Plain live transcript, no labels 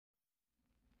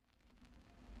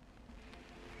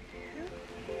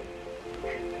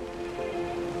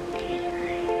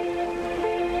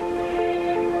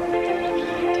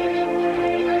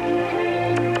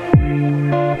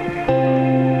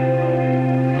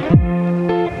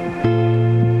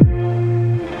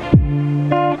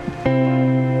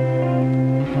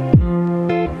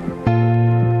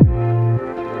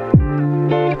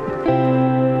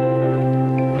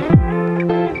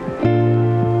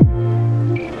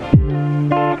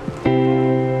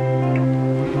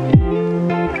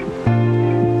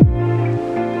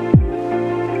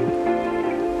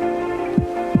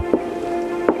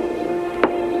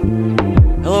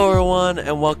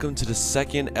welcome to the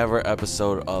second ever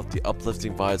episode of the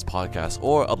Uplifting Vibes podcast,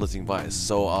 or Uplifting Vibes.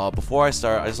 So before I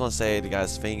start, I just want to say to you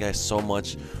guys, thank you guys so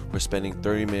much for spending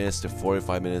 30 minutes to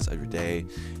 45 minutes of your day.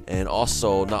 And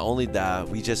also, not only that,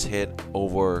 we just hit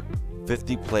over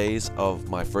 50 plays of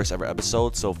my first ever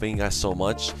episode, so thank you guys so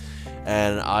much.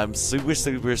 And I'm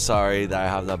super sorry that I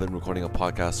have not been recording a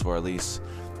podcast for at least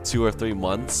 2 or 3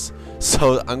 months.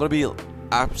 So I'm going to be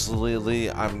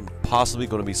I'm possibly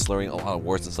going to be slurring a lot of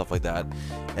words and stuff like that.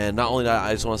 And not only that,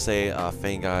 I just want to say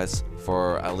thank you guys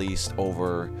for at least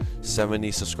over 70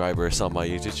 subscribers on my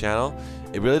YouTube channel.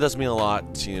 It really does mean a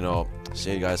lot to,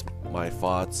 share you guys my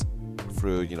thoughts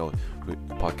through,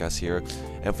 podcast here.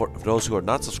 And for those who are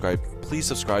not subscribed, please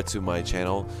subscribe to my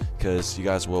channel, because you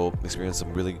guys will experience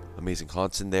some really amazing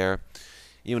content there.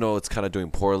 Even though it's kind of doing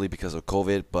poorly because of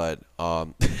COVID, but I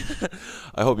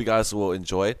hope you guys will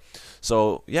enjoy.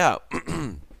 So yeah,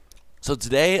 so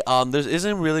today there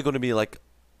isn't really going to be like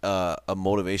a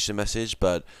motivation message,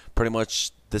 but pretty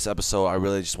much this episode I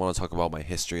really just want to talk about my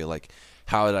history, like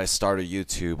how did I start a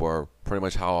YouTube, or pretty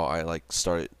much how I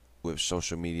started with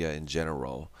social media in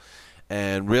general.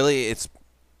 And really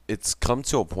it's come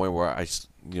to a point where it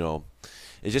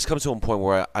just comes to a point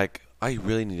where I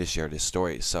really need to share this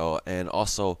story. So, and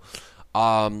also,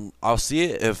 I'll see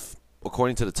if,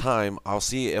 according to the time, I'll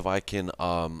see if I can,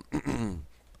 I'll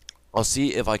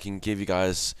see if I can give you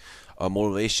guys a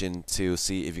motivation to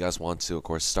see if you guys want to, of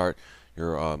course, start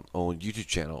your own YouTube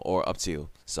channel, or up to you.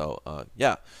 So,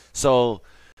 yeah. So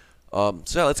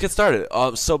yeah, let's get started.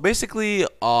 So basically,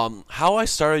 how I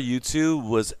started YouTube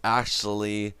was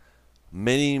actually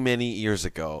many years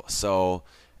ago. So,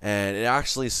 and it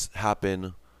actually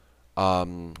happened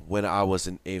when I was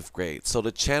in 8th grade. So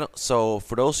the channel, so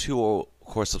for those who are, of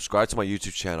course, subscribe to my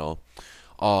YouTube channel,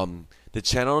 the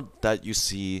channel that you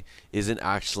see isn't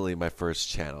actually my first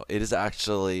channel. It is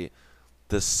actually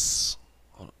this,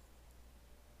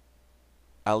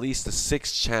 at least the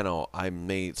 6th channel I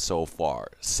made so far.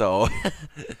 So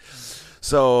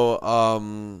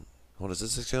what is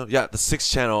this, 6th channel? Yeah, the 6th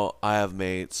channel I have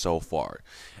made so far.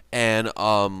 And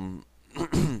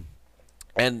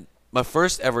and my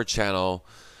first ever channel,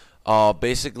 so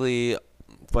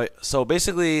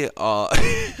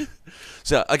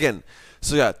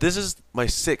yeah, this is my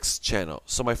 6th channel.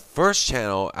 So my first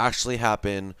channel actually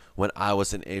happened when I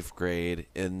was in 8th grade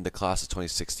in the class of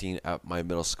 2016 at my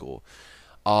middle school.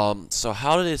 So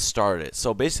how did it start?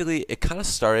 So basically, it kind of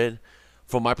started,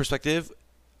 from my perspective,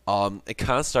 it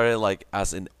kind of started like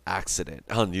as an accident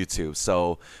on YouTube.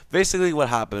 So basically what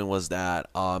happened was that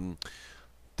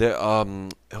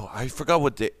I forgot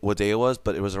what day it was,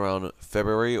 but it was around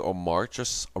February or March, or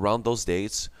around those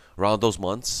dates, around those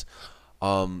months.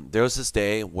 There was this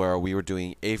day where we were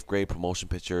doing 8th grade promotion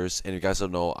pictures, and you guys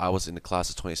don't know, I was in the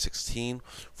class of 2016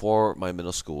 for my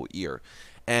middle school year.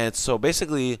 And so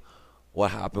basically what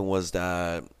happened was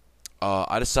that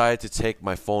I decided to take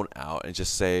my phone out and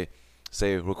just say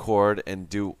record and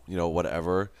do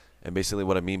whatever. And basically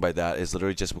what I mean by that is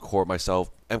literally just record myself.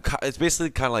 And it's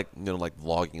basically kind of like, like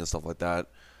vlogging and stuff like that.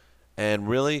 And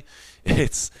really,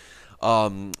 it's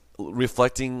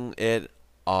reflecting it,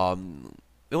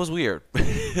 it was weird.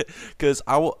 Because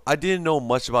I didn't know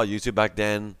much about YouTube back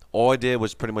then. All I did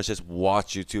was pretty much just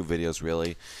watch YouTube videos,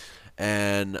 really.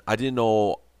 And I didn't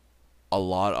know a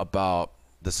lot about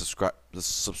the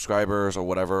subscribers or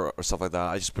whatever or stuff like that.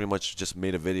 I just pretty much just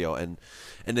made a video, and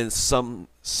then some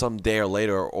day or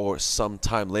later, or some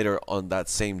time later on that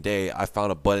same day, I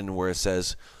found a button where it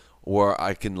says, where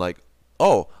I can I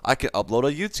can upload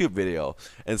a YouTube video.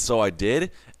 And so I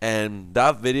did, and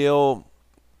that video,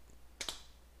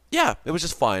 yeah, it was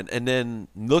just fine. And then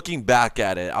looking back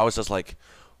at it, I was just like,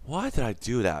 why did I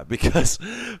do that? Because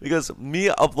me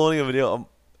uploading a video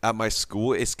at my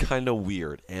school is kind of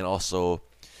weird, and also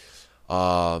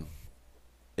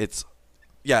it's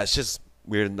just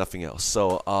weird and nothing else.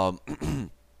 So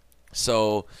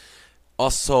so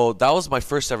also, that was my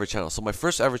first ever channel. So my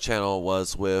first ever channel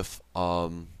was with I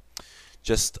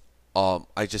just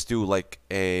do like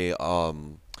a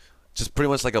just pretty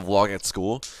much like a vlog at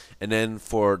school. And then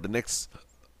for the next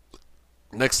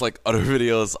like other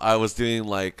videos, I was doing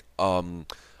like Nerf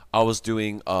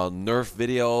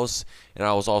videos, and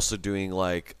I was also doing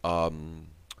like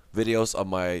videos of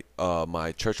my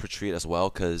my church retreat as well,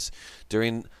 because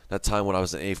during that time when I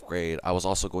was in 8th grade, I was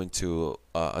also going to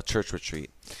a church retreat.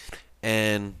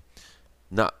 And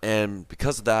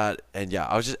because of that, and yeah,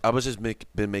 I was just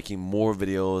been making more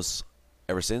videos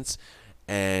ever since.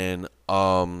 And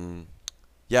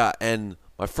yeah, and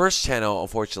my first channel,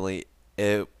 unfortunately,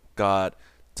 it got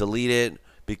deleted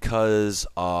because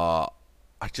I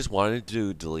just wanted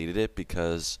to delete it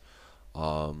because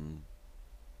Um,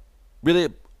 really,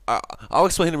 I'll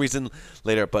explain the reason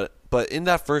later. But in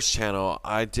that first channel,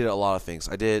 I did a lot of things.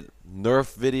 I did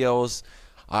Nerf videos.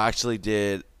 I actually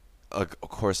did, of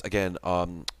course, again,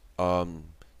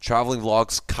 traveling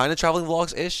vlogs, kind of traveling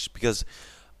vlogs ish, because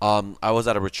I was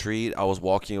at a retreat. I was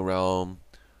walking around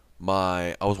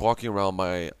my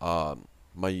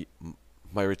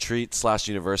my retreat slash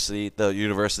university, the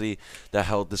university that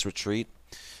held this retreat,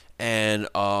 and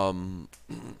and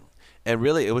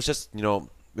really it was just,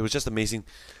 it was just amazing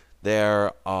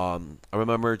there. I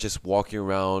remember just walking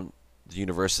around the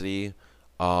university.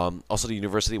 Also, the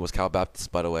university was Cal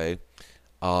Baptist, by the way.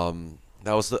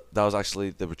 That was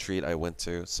actually the retreat I went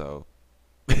to. So,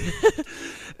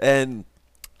 and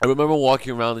I remember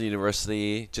walking around the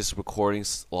university, just recording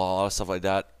a lot of stuff like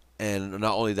that. And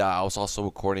not only that, I was also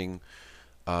recording,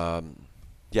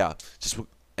 yeah, just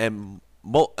and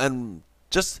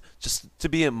just to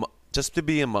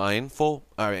be mindful.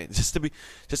 All right, just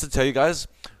to tell you guys,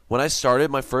 when I started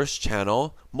my first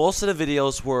channel, most of the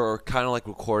videos were kind of like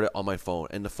recorded on my phone,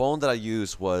 and the phone that I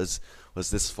used was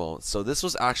this phone. So this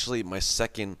was actually my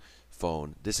second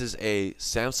phone. This is a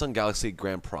Samsung Galaxy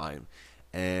Grand Prime,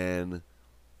 and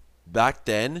back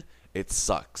then it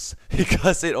sucks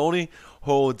because it only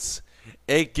holds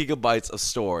 8 gigabytes of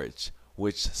storage,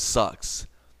 which sucks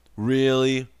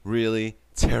really, really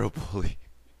terribly.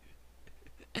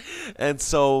 And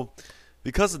so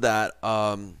because of that,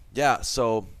 yeah,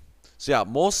 so yeah,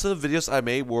 most of the videos I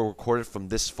made were recorded from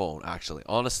this phone, actually,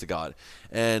 honest to God.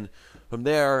 And from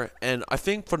there, and I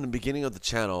think from the beginning of the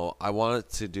channel, I wanted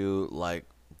to do like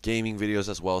gaming videos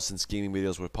as well, since gaming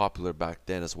videos were popular back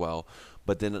then as well.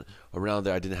 But then around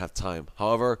there, I didn't have time.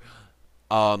 However,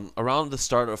 around the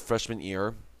start of freshman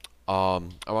year, I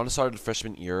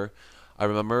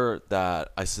remember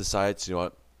that I decided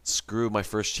to, screw my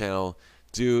first channel,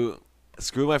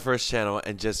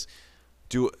 and just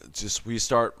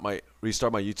restart my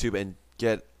YouTube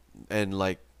and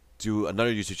like do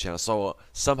another YouTube channel. So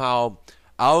somehow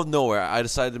out of nowhere, I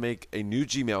decided to make a new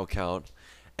Gmail account,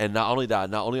 and not only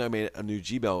that, I made a new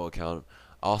Gmail account,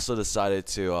 I also decided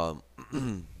to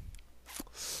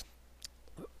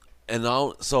and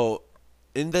now, so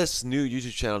in this new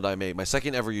YouTube channel that I made, my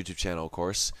second ever YouTube channel, of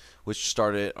course, which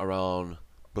started around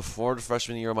before the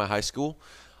freshman year of my high school,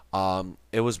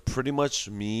 it was pretty much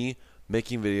me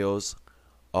making videos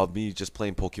of me just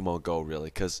playing Pokemon Go, really,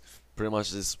 because pretty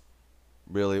much is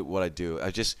really what I do.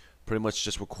 I just pretty much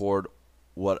just record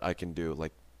what I can do,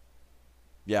 like,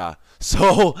 yeah.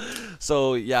 So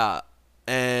yeah,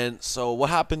 and so what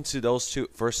happened to those two,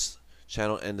 first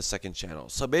channel and the second channel?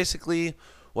 So basically,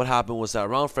 what happened was that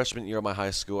around freshman year of my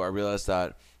high school, I realized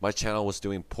that my channel was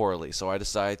doing poorly. So I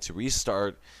decided to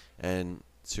restart and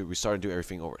do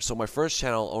everything over. So my first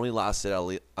channel only lasted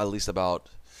at least about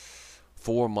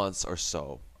 4 months or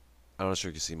so. I'm not sure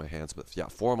if you can see my hands, but yeah,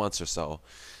 4 months or so.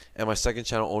 And my second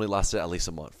channel only lasted at least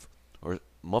a month or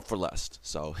less.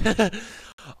 So,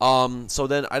 so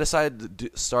then I decided to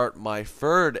start my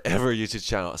third ever YouTube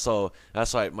channel. So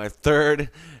that's right, my third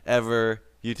ever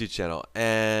YouTube channel.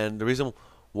 And the reason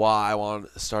why I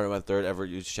want to start my third ever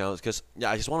YouTube channel is because,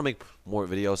 yeah, I just want to make more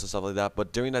videos and stuff like that.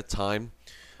 But during that time,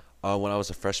 when I was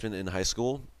a freshman in high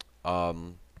school,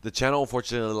 the channel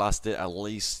unfortunately lasted at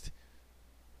least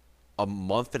a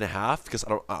month and a half, because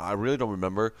I really don't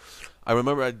remember. I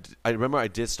remember I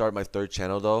did start my third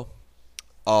channel though,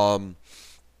 and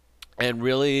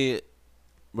really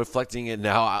reflecting it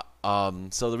now,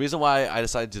 so the reason why I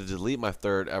decided to delete my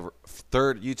third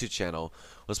YouTube channel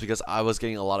was because I was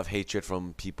getting a lot of hatred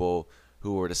from people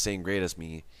who were the same grade as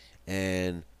me,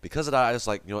 and because of that, I was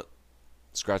like, you know what,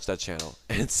 scratch that channel.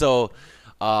 And so,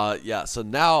 yeah, so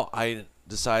now I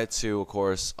decided to, of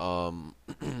course,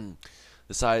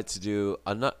 decided to do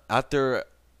after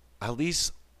at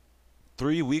least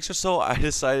 3 weeks or so, I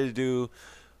decided to do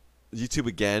YouTube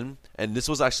again, and this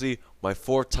was actually my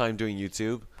 4th time doing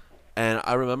YouTube. And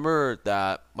I remember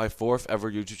that my 4th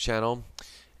ever YouTube channel,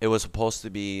 it was supposed to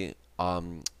be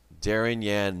Darren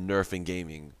Yan Nerfing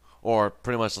Gaming, or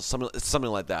pretty much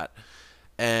something like that.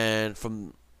 And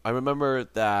I remember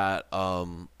that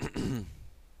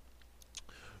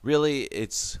really I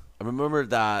remember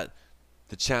that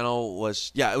the channel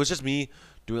was, yeah, it was just me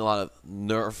doing a lot of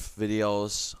Nerf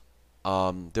videos.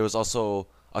 There was also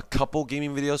a couple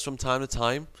gaming videos from time to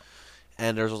time,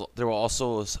 and there were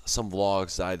also some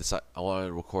vlogs that I wanted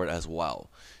to record as well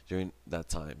during that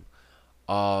time.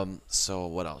 So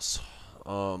what else?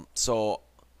 So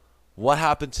what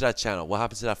happened to that channel? What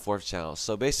happened to that 4th channel?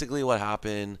 So basically, what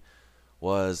happened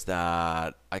was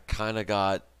that I kind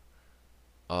of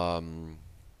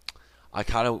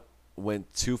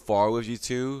went too far with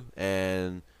YouTube,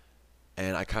 and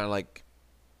I kind of like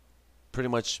pretty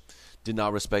much did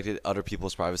not respect other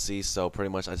people's privacy. So pretty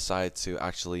much I decided to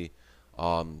actually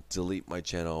delete my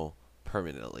channel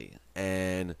permanently.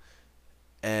 And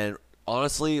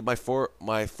honestly, my fourth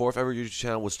ever YouTube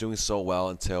channel was doing so well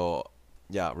until,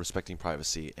 yeah, respecting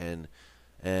privacy. And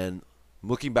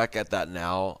looking back at that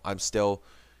now, I'm still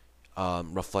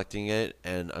reflecting it,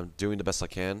 and I'm doing the best I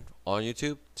can on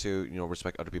YouTube to, you know,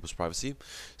 respect other people's privacy.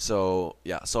 So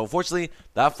yeah, so unfortunately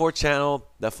that fourth channel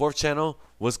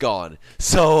was gone.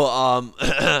 So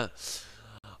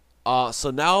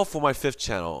so now for my fifth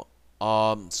channel.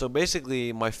 So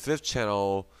basically my fifth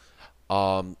channel,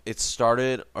 it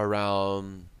started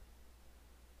around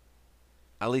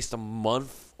at least a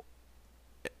month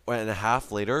and a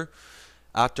half later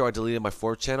after I deleted my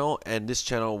fourth channel, and this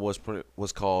channel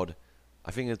was called,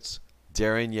 I think it's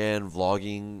Darren Yan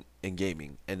Vlogging and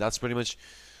Gaming, and that's pretty much,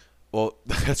 well,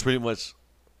 that's pretty much,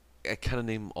 I kind of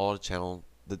named all the channel,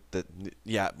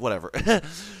 yeah, whatever.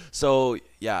 So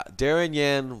yeah, Darren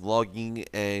Yan Vlogging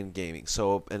and Gaming.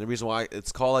 So, and the reason why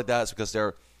it's called like that is because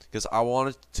I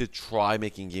wanted to try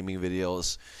making gaming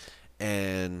videos,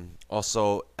 and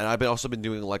I've also been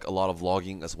doing like a lot of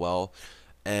vlogging as well.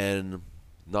 And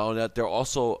not only that, there are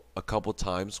also a couple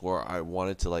times where I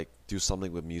wanted to like do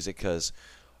something with music, because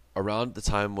around the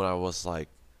time when I was like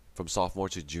from sophomore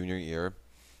to junior year,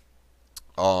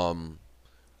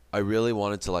 I really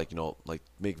wanted to, like, you know, like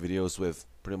make videos with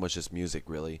pretty much just music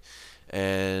really.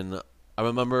 And I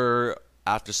remember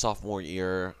after sophomore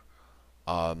year,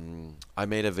 I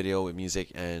made a video with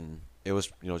music, and it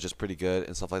was, you know, just pretty good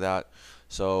and stuff like that.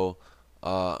 So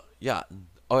yeah.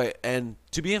 Okay, and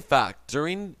to be in fact,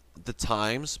 during the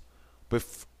times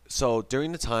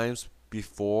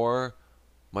before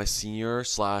my senior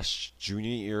 / junior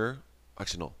year,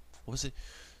 actually no, what was it?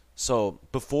 So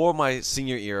before my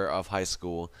senior year of high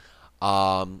school,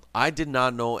 I did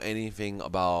not know anything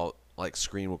about like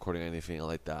screen recording or anything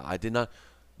like that. I did not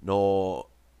know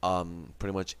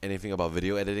pretty much anything about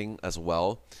video editing as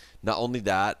well. Not only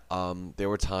that, there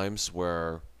were times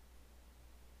where,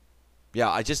 yeah,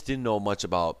 I just didn't know much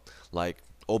about like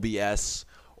OBS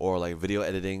or like video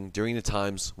editing during the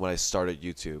times when I started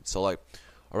YouTube. So like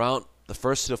around the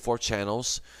first to the fourth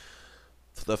channels,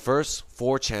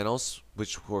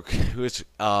 which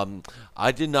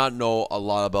I did not know a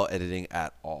lot about editing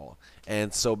at all.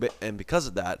 And so because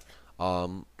of that,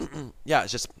 yeah,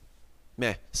 it's just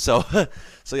meh. So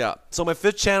so yeah, so my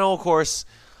fifth channel, of course,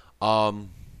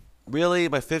 really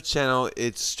my fifth channel,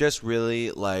 it's just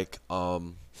really like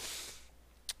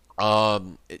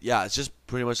yeah, it's just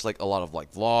pretty much like a lot of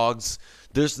like vlogs.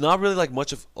 There's not really like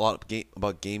much of a lot of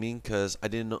about gaming, because I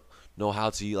didn't know how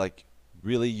to like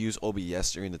really use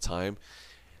OBS during the time.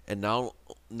 And now,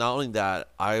 not only that,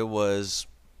 I was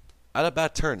at a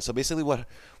bad turn. So basically what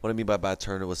I mean by bad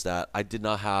turn was that I did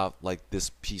not have like this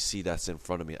PC that's in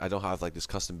front of me. I don't have like this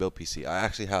custom built PC. I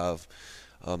actually have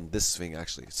this thing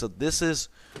actually. So this is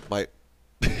my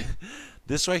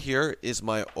this right here is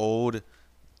my old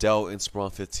Dell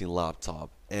Inspiron 15 laptop,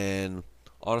 and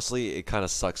honestly it kind of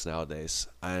sucks nowadays.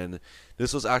 And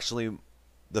this was actually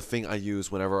the thing I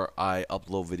use whenever I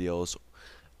upload videos,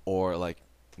 or like,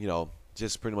 you know,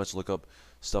 just pretty much look up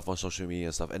stuff on social media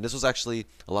and stuff. And this was actually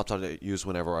a laptop that I use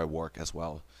whenever I work as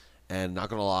well. And not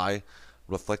gonna lie,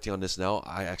 reflecting on this now,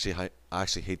 I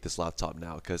actually hate this laptop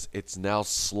now, because it's now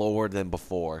slower than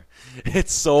before.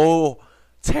 It's so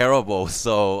terrible.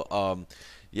 So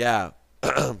yeah.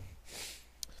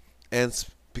 And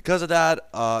because of that,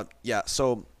 yeah,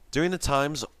 so during the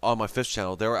times on my fifth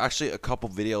channel, there were actually a couple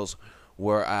videos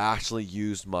where I actually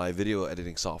used my video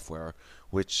editing software,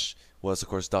 which was of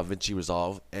course DaVinci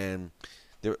Resolve. And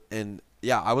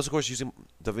yeah, I was of course using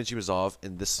DaVinci Resolve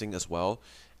in this thing as well.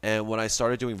 And when I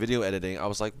started doing video editing, I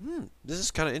was like, this is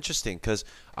kind of interesting, because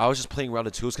I was just playing around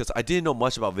the tools, because I didn't know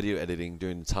much about video editing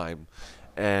during the time.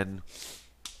 And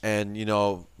you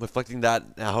know, reflecting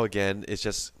that now again, it's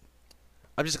just,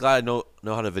 I'm just glad I know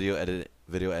how to video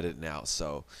edit now.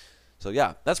 So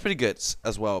yeah, that's pretty good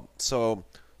as well.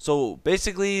 So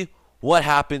basically, what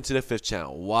happened to the fifth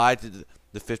channel? Why did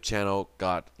the fifth channel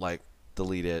got like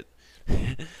deleted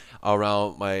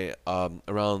around my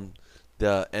around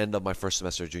the end of my first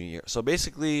semester junior year? So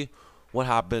basically, what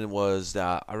happened was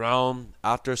that around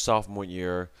after sophomore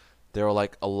year, there were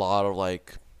like a lot of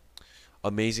like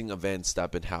amazing events that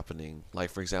have been happening. Like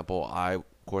for example, I of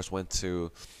course went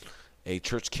to a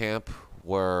church camp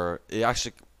where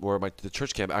the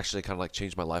church camp actually kind of like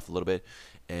changed my life a little bit,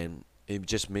 and it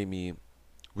just made me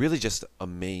really just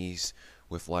amazed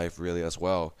with life really as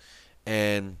well.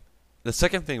 And the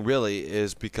second thing really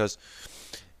is because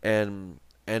And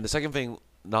the second thing,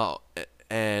 not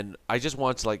and I just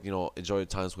want to, like, enjoy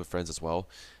times with friends as well.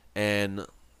 And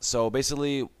so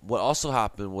basically, what also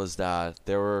happened was that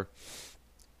there were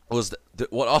was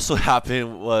what also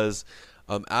happened was,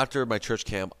 after my church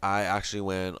camp, I actually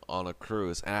went on a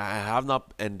cruise, and I have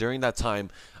not. And during that time,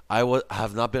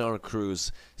 have not been on a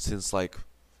cruise since like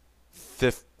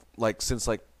fifth, like since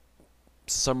like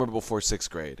summer before sixth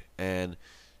grade, and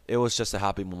it was just a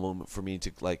happy moment for me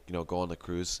to, like, go on the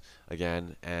cruise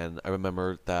again. And I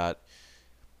remember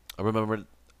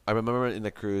I remember in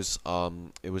the cruise,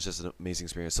 it was just an amazing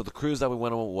experience. So the cruise that we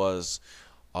went on was,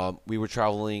 we were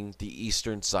traveling the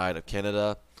eastern side of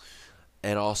Canada,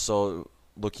 and also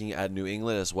looking at New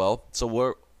England as well.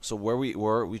 Where we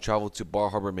were, we traveled to Bar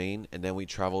Harbor, Maine, and then we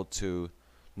traveled to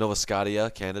Nova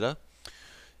Scotia, Canada,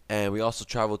 and we also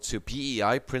traveled to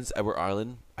PEI, Prince Edward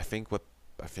Island. I think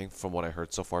from what I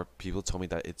heard so far, people told me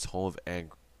that it's home of Anne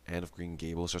of Green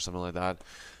Gables or something like that.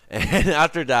 And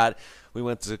after that, we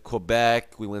went to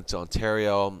Quebec, we went to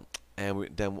Ontario, and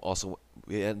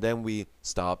then we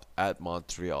stopped at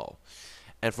Montreal.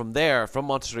 And from there, from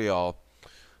Montreal,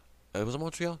 it was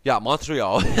Montreal? Yeah,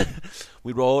 Montreal.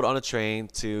 We rode on a train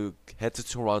to head to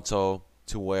Toronto,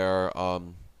 to where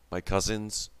my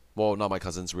cousins, well, not my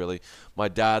cousins really, my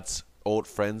dad's old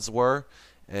friends were.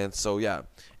 And so, yeah.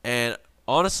 And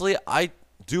honestly, I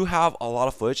do have a lot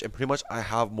of footage, and pretty much I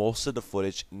have most of the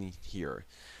footage in here.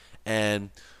 And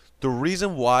the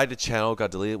reason why the channel got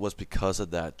deleted was because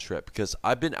of that trip. Because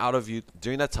I've been out of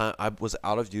during that time, I was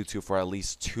out of YouTube for at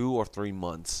least 2 or 3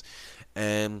 months,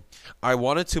 and I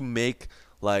wanted to make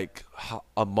like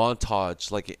a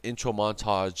montage, like an intro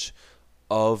montage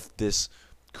of this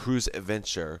cruise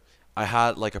adventure. I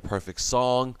had like a perfect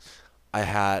song. I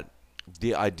had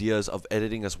the ideas of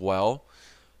editing as well,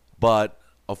 but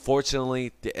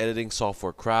unfortunately, the editing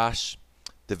software crashed.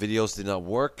 The videos did not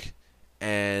work,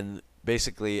 and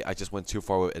basically, I just went too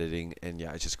far with editing, and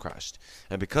yeah, it just crashed.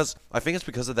 And I think it's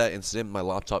because of that incident, my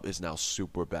laptop is now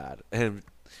super bad,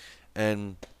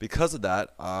 and because of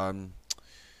that,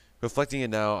 reflecting it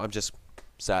now, I'm just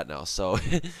sad now. So,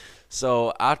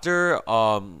 after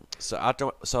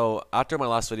my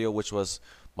last video, which was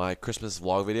my Christmas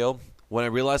vlog video, when I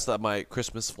realized that my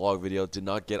Christmas vlog video did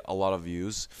not get a lot of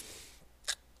views,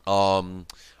 I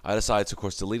decided to, of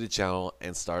course, delete the channel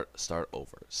and start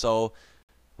over. So,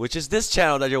 which is this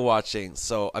channel that you're watching.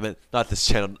 So, I mean, not this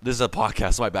channel. This is a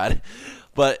podcast. My bad.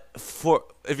 But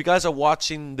if you guys are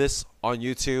watching this on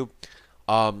YouTube,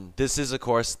 this is, of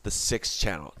course, the 6th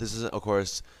channel. This is, of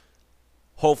course,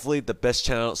 hopefully the best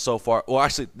channel so far. Well,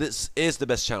 actually, this is the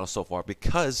best channel so far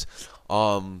because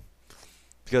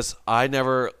I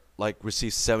never like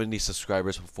received 70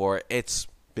 subscribers before. It's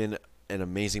been an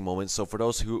amazing moment. So for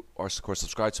those who are, of course,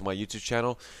 subscribed to my YouTube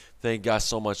channel, thank you guys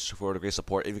so much for the great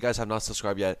support. If you guys have not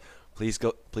subscribed yet, please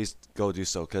go do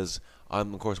so, because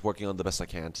I'm, of course, working on the best I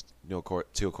can to,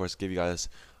 of course, give you guys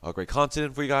great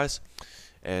content for you guys.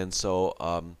 And so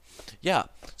yeah,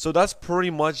 so that's pretty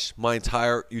much my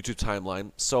entire YouTube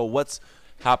timeline. So what's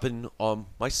happened on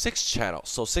my 6th channel?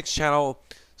 So 6th channel,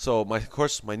 so of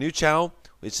course my new channel,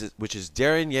 which is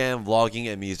Darren Yan Vlogging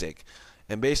and Music.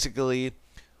 And basically,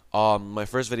 my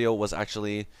first video was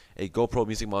actually a GoPro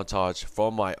music montage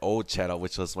from my old channel,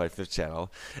 which was my 5th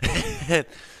channel.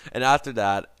 And after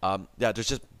that, yeah, there's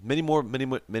just many more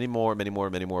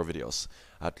videos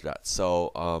after that.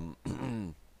 So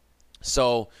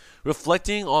so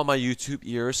reflecting on my YouTube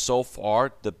years so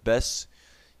far, the best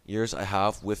years I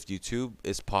have with YouTube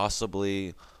is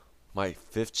possibly my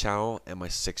 5th channel and my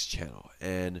 6th channel.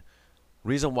 And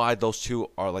reason why those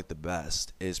two are like the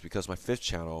best is because my 5th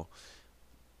channel,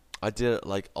 I did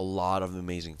like a lot of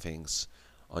amazing things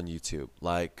on YouTube.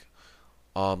 Like,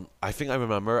 I think I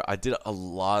remember I did a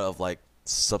lot of like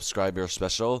subscriber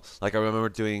special. Like I remember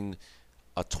doing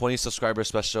a 20 subscriber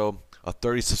special, a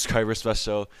 30 subscriber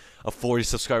special, a 40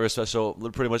 subscriber special,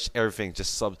 pretty much everything,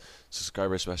 just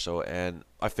subscriber special. And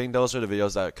I think those are the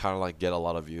videos that kind of like get a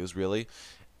lot of views, really.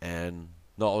 And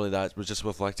not only that, we're just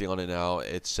reflecting on it now.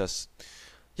 It's just,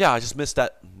 yeah, I just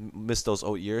missed those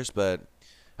old years, but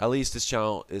at least this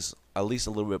channel is at least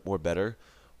a little bit more better.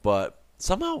 But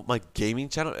somehow my gaming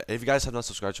channel, if you guys have not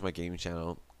subscribed to my gaming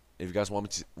channel, if you guys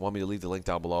want me to leave the link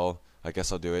down below, I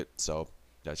guess I'll do it. So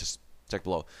yeah, just check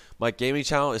below. My gaming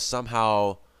channel is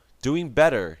somehow doing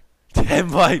better than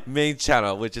my main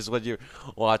channel, which is what you're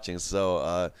watching.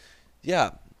 So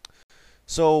yeah.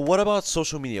 So what about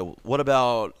social media? What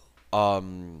about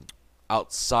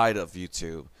outside of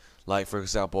YouTube? Like, for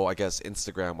example, I guess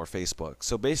Instagram or Facebook.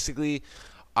 So basically,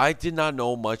 I did not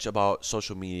know much about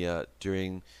social media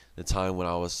during the time when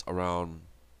I was around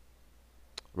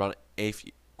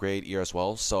 8th grade year as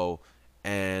well. So,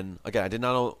 and again, I did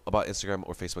not know about Instagram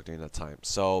or Facebook during that time.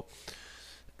 So,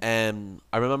 and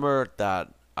I remember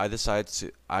that I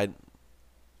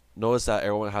noticed that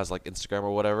everyone has like Instagram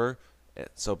or whatever.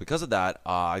 So because of that,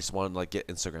 I just wanted to like get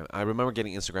Instagram. I remember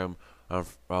getting Instagram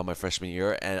around my freshman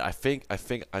year, and I think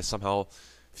I somehow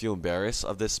feel embarrassed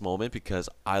of this moment because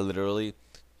I literally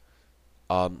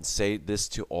say this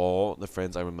to all the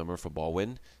friends I remember from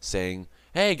Baldwin, saying,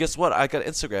 "Hey, guess what? I got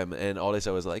Instagram," and all they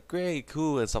said was like, "Great,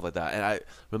 cool," and stuff like that. And I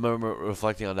remember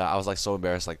reflecting on that. I was like so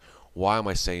embarrassed, like, why am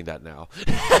I saying that now?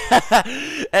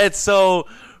 And so,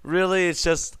 really, it's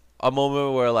just a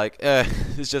moment where like,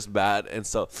 it's just bad, and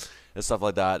so and stuff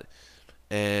like that.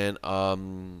 And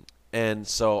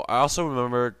so I also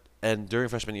remember, and during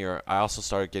freshman year, I also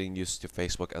started getting used to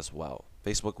Facebook as well.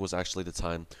 Facebook was actually the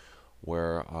time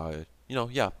where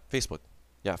Facebook.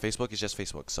 Yeah, Facebook is just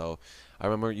Facebook. So I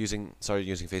remember started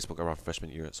using Facebook around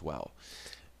freshman year as well.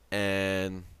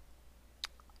 And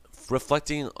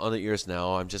reflecting on the years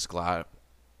now, I'm just glad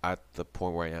at the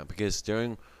point where I am, because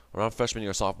around freshman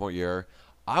year, sophomore year,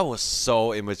 I was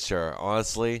so immature.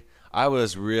 Honestly, I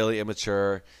was really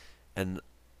immature, and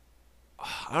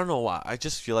I don't know why. I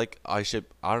just feel like I should.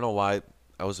 I don't know why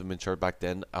I was immature back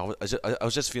then. I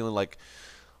was just feeling like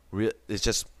it's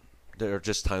just there are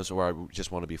just times where I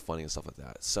just want to be funny and stuff like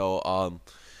that. So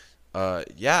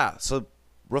yeah. So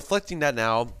reflecting that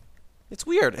now, it's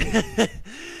weird.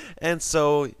 And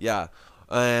so yeah.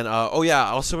 And oh yeah,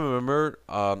 I also remember.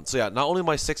 So yeah, not only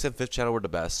my 6th and 5th channel were the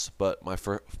best, but my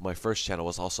first channel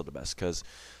was also the best, because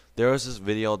there was this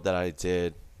video that I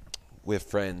did with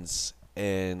friends,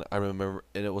 and I remember,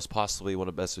 and it was possibly one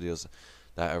of the best videos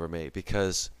that I ever made,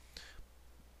 because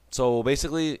so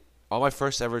basically on my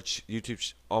first ever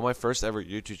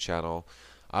YouTube channel,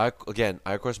 I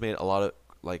of course made a lot of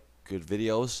like good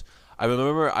videos. I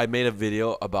remember I made a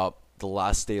video about the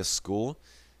last day of school,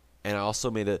 and I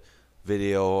also made a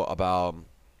video about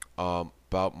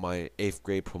my 8th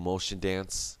grade promotion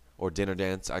dance, or dinner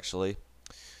dance actually.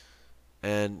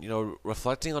 And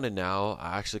reflecting on it now,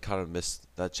 I actually kind of missed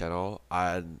that channel.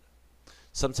 And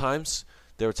sometimes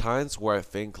there are times where I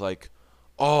think like,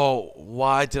 oh,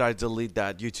 why did I delete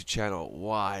that YouTube channel?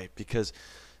 Why? Because,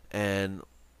 and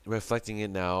reflecting it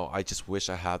now, I just wish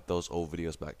I had those old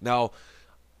videos back. Now,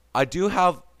 I do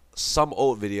have some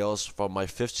old videos from my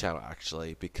 5th channel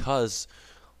actually, because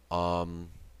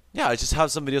yeah, I just have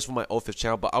some videos from my old 5th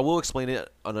channel, but I will explain it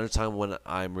another time when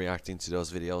I'm reacting to those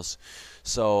videos.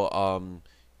 So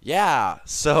yeah,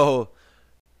 so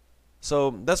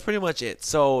that's pretty much it.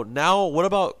 So now, what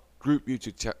about group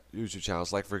YouTube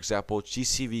channels, like for example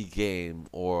GCV Game,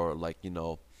 or like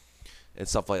and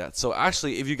stuff like that. So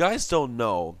actually, if you guys don't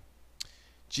know,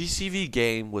 GCV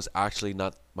Game was actually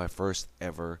not my first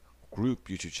ever group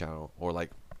YouTube channel, or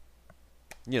like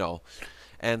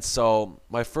and so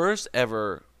my first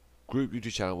ever group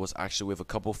YouTube channel was actually with a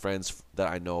couple friends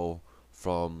that I know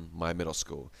from my middle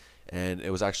school. And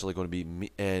it was actually going to be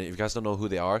me, and if you guys don't know who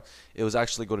they are, it was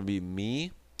actually going to be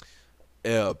me,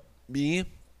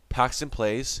 Paxton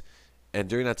Plays, and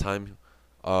during that time,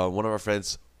 one of our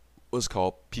friends was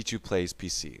called Pichu Plays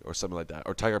PC, or something like that,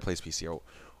 or Tiger Plays PC, or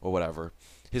whatever.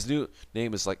 His new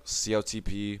name is like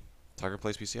CLTP Tiger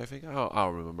Plays PC, I think. I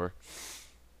don't remember.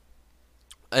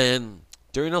 And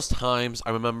during those times,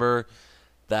 I remember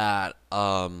that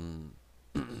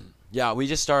yeah, we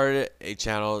just started a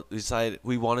channel. We decided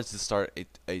we wanted to start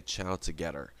a channel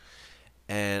together,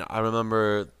 and I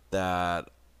remember that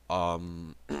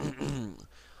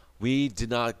we did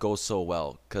not go so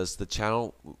well, because the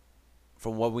channel,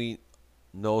 from what we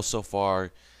know so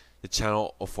far, the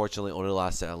channel unfortunately only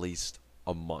lasted at least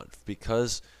a month,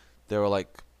 because they were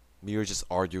like, we were just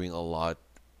arguing a lot,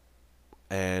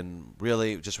 and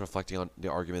really just reflecting on the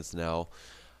arguments now,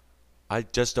 I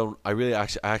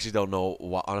actually don't know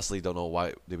why, honestly don't know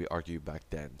why did we argue back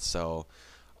then. So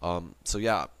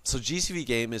yeah, so GCV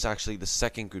Game is actually the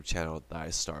second group channel that I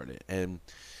started, and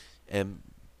it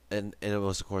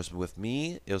was of course with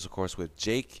me, it was of course with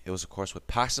Jake, it was of course with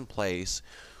Paxton Plays,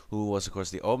 who was of course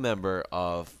the old member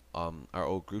of our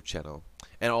old group channel.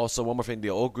 And also one more thing, the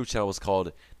old group channel was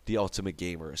called The Ultimate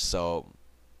Gamers. So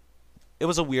it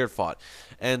was a weird thought.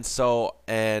 And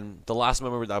the last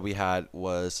member that we had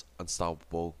was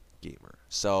Unstoppable Gamer.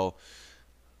 So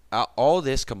all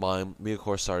this combined, we of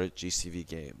course started GCV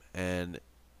Game, and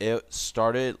it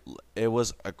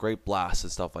was a great blast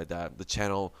and stuff like that. The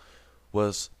channel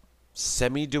was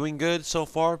semi doing good so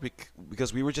far,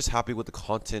 because we were just happy with the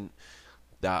content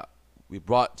that we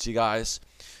brought to you guys.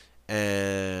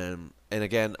 And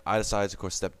again, I decided to of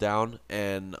course step down,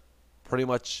 and pretty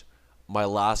much my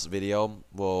last video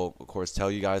will of course tell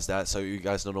you guys that, so you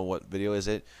guys don't know what video is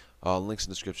it. Links in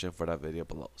the description for that video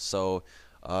below. So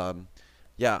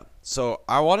yeah, so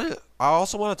I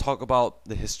also want to talk about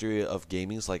the history of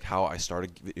gaming, like how I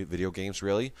started video games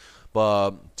really,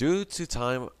 but due to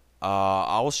time,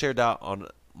 I will share that on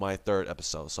my third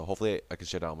episode. So hopefully I can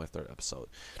share that on my third episode.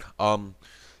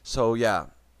 So yeah,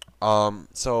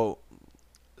 so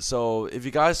if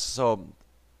you guys, so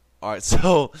all right,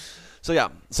 so yeah,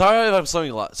 sorry if I'm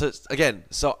slowing a lot. So again,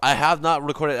 so I have not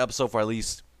recorded an episode for at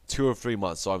least 2 or 3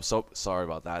 months, so I'm so sorry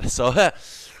about that. So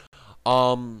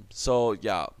so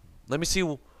yeah, let me see.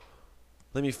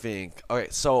 Let me think. Okay,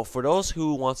 so for those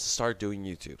who want to start doing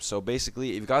YouTube, so basically,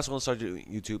 if you guys want to start doing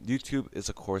YouTube, YouTube is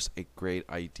of course a great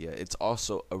idea. It's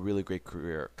also a really great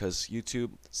career because YouTube.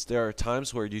 There are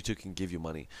times where YouTube can give you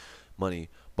money,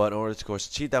 but in order to, of course,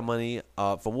 achieve that money,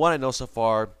 from what I know so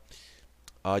far,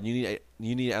 you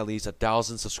need at least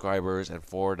 1,000 subscribers and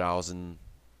 4,000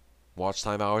 watch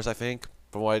time hours. I think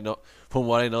from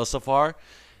what I know so far.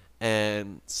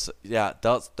 And so, yeah,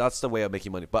 that's the way of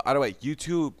making money. But either way,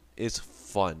 YouTube is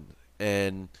fun,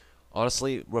 and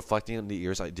honestly, reflecting on the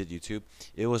years I did YouTube,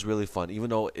 it was really fun.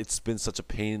 Even though it's been such a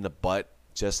pain in the butt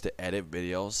just to edit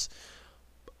videos,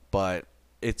 but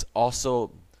it's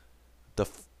also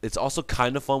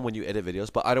kind of fun when you edit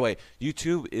videos. But either way,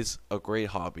 YouTube is a great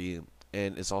hobby,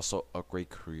 and it's also a great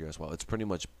career as well. It's pretty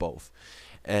much both,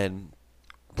 and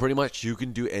pretty much you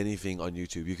can do anything on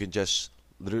YouTube. You can just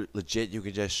legit, you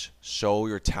can just show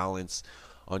your talents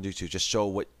on YouTube. Just show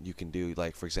what you can do.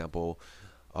 Like for example,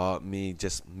 me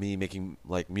making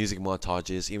like music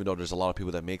montages. Even though there's a lot of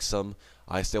people that make some,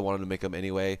 I still wanted to make them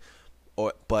anyway.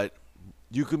 But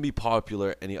you can be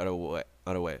popular any other way.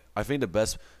 I think the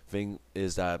best thing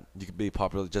is that you can be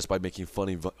popular just by making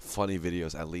funny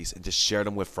videos at least, and just share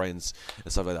them with friends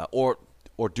and stuff like that. Or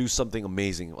do something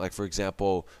amazing. Like for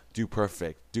example, Do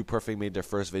Perfect made their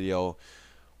first video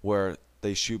where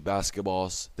they shoot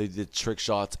basketballs, they did trick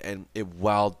shots, and it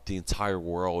wowed the entire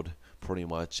world pretty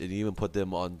much. It even put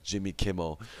them on Jimmy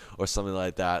Kimmel or something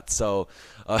like that. So,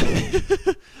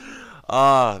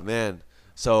 man.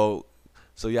 So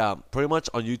yeah, pretty much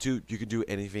on YouTube you can do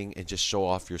anything and just show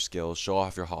off your skills, show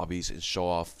off your hobbies, and show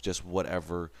off just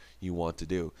whatever you want to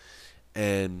do.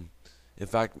 And in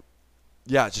fact,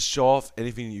 yeah, just show off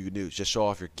anything you can do. Just show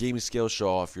off your gaming skills, show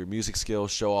off your music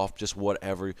skills, show off just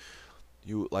whatever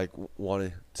you like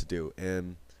wanted to do.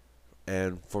 And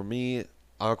for me,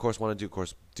 I of course want to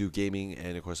do gaming,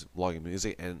 and of course vlogging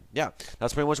music. And yeah,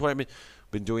 that's pretty much what I've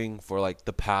been doing for like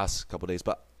the past couple days.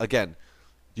 But again,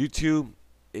 YouTube,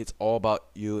 it's all about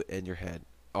you and your head,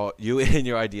 you and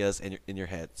your ideas and in your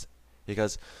heads,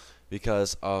 because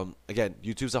again,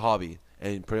 YouTube's a hobby,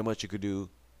 and pretty much you could do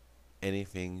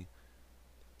anything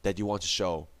that you want to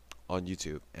show on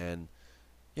YouTube. And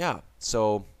yeah,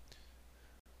 so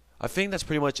I think that's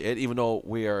pretty much it, even though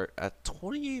we are at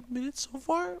 28 minutes so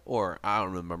far, or I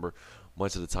don't remember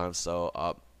much of the time.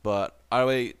 So but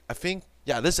anyway, I think,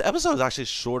 yeah, this episode is actually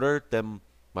shorter than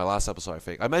my last episode. I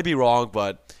think I might be wrong,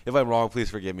 but if I'm wrong, please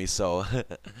forgive me. So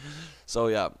so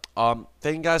yeah,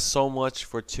 thank you guys so much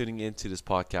for tuning into this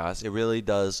podcast. It really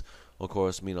does, of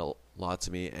course, mean a lot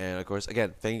to me. And of course,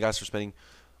 again, thank you guys for spending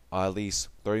at least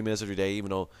 30 minutes of your day, even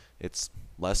though it's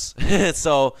less.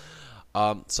 So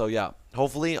yeah,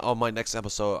 hopefully on my next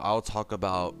episode I'll talk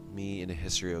about me in the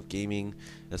history of gaming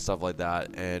and stuff like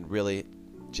that, and really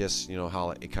just, you know, how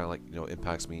it kind of like, you know,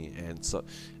 impacts me, and so,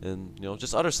 and you know,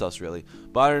 just other stuff really.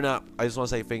 But other than that, I just want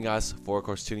to say thank you guys for, of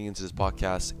course, tuning into this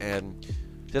podcast. And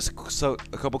just so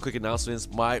a couple quick announcements: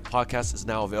 my podcast is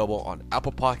now available on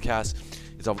Apple Podcasts,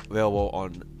 it's available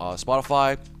on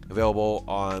Spotify, available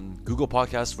on Google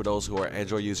Podcasts for those who are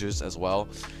Android users as well.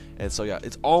 And so yeah,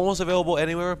 it's almost available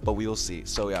anywhere, but we will see.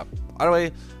 So yeah, either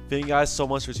way, thank you guys so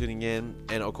much for tuning in.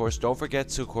 And of course, don't forget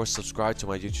to, of course, subscribe to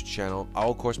my YouTube channel. I'll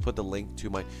of course put the link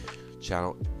to my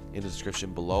channel in the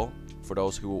description below for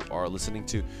those who are listening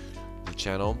to the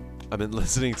channel.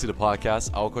 Listening to the podcast.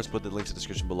 I'll of course put the link to the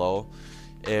description below.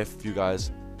 If you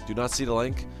guys do not see the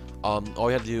link, all you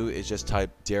have to do is just type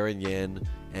Darren Yin,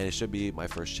 and it should be my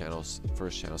first channel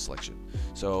selection.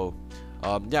 So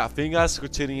yeah, thank you guys for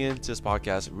tuning in to this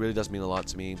podcast. It really does mean a lot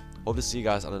to me. Hope to see you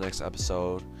guys on the next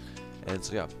episode. And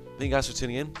so yeah, thank you guys for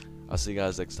tuning in. I'll see you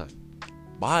guys next time.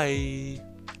 Bye.